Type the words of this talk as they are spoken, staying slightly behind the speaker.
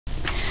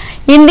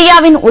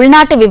இந்தியாவின்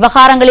உள்நாட்டு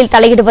விவகாரங்களில்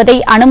தலையிடுவதை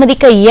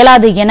அனுமதிக்க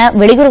இயலாது என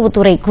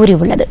வெளியுறவுத்துறை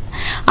கூறியுள்ளது.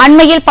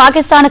 அண்மையில்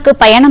பாகிஸ்தானுக்கு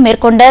பயணம்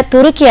மேற்கொண்ட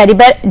துருக்கி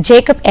அதிபர்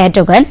ஜேக்கப்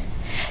எர்டோகன்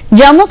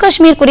ஜம்மு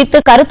காஷ்மீர் குறித்து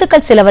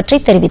கருத்துக்கள் சிலவற்றை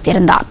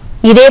தெரிவித்திருந்தார்.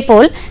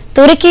 இதேபோல்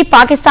துருக்கி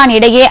பாகிஸ்தான்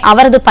இடையே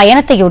அவரது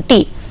பயணத்தையொட்டி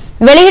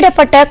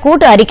வெளியிடப்பட்ட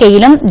கூட்டு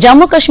அறிக்கையிலும்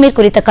ஜம்மு காஷ்மீர்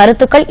குறித்த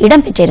கருத்துக்கள்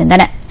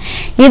இடம்பெற்றிருந்தன.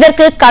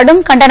 இதற்கு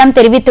கடும் கண்டனம்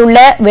தெரிவித்துள்ள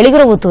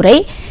வெளியுறவுத்துறை,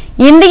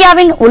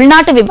 இந்தியாவின்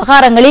உள்நாட்டு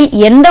விவகாரங்களில்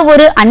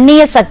எந்தவொரு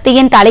அந்நிய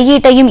சக்தியின்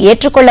தலையீட்டையும்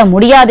ஏற்றுக்கொள்ள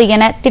முடியாது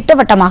என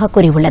திட்டவட்டமாக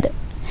கூறியுள்ளது.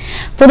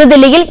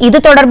 புதுதில்லியில் இது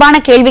தொடர்பான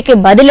கேள்விக்கு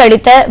பதில்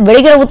அளித்த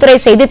வெளியுறவுத்துறை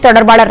செய்தித்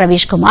தொடர்பாளர்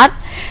ரவீஷ்குமார்,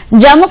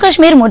 ஜம்மு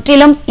காஷ்மீர்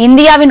முற்றிலும்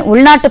இந்தியாவின்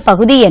உள்நாட்டு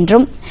பகுதி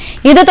என்றும்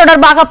இது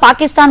தொடர்பாக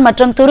பாகிஸ்தான்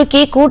மற்றும்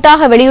துருக்கி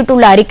கூட்டாக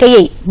வெளியிட்டுள்ள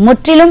அறிக்கையை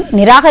முற்றிலும்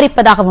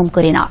நிராகரிப்பதாகவும்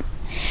கூறினார்.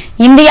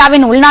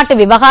 இந்தியாவின் உள்நாட்டு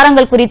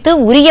விவகாரங்கள் குறித்து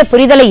உரிய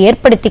புரிதலை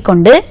ஏற்படுத்திக்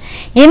கொண்டு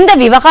இந்த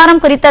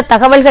விவகாரம் குறித்த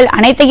தகவல்கள்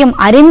அனைத்தையும்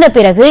அறிந்த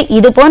பிறகு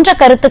இதுபோன்ற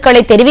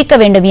கருத்துக்களை தெரிவிக்க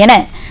வேண்டும் என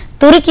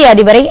துருக்கி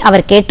அதிபரை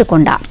அவர் கேட்டுக்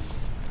கொண்டார்.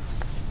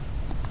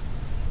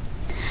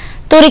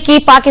 துருக்கி,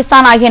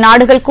 பாகிஸ்தான் ஆகிய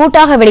நாடுகள்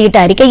கூட்டாக வெளியிட்ட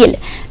அறிக்கையில்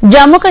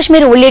ஜம்மு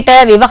காஷ்மீர் உள்ளிட்ட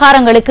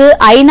விவகாரங்களுக்கு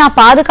ஐநா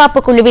பாதுகாப்பு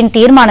குழுவின்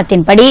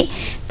தீர்மானத்தின்படி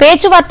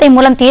பேச்சுவார்த்தை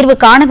மூலம் தீர்வு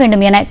காண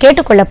வேண்டும் என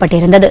கேட்டுக்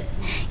கொள்ளப்பட்டிருந்தது.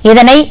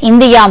 இதனை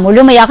இந்தியா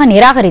முழுமையாக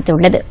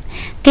நிராகரித்துள்ளது.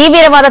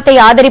 தீவிரவாதத்தை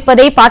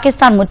ஆதரிப்பதை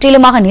பாகிஸ்தான்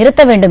முற்றிலுமாக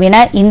நிறுத்த வேண்டும் என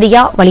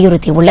இந்தியா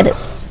வலியுறுத்தியுள்ளது.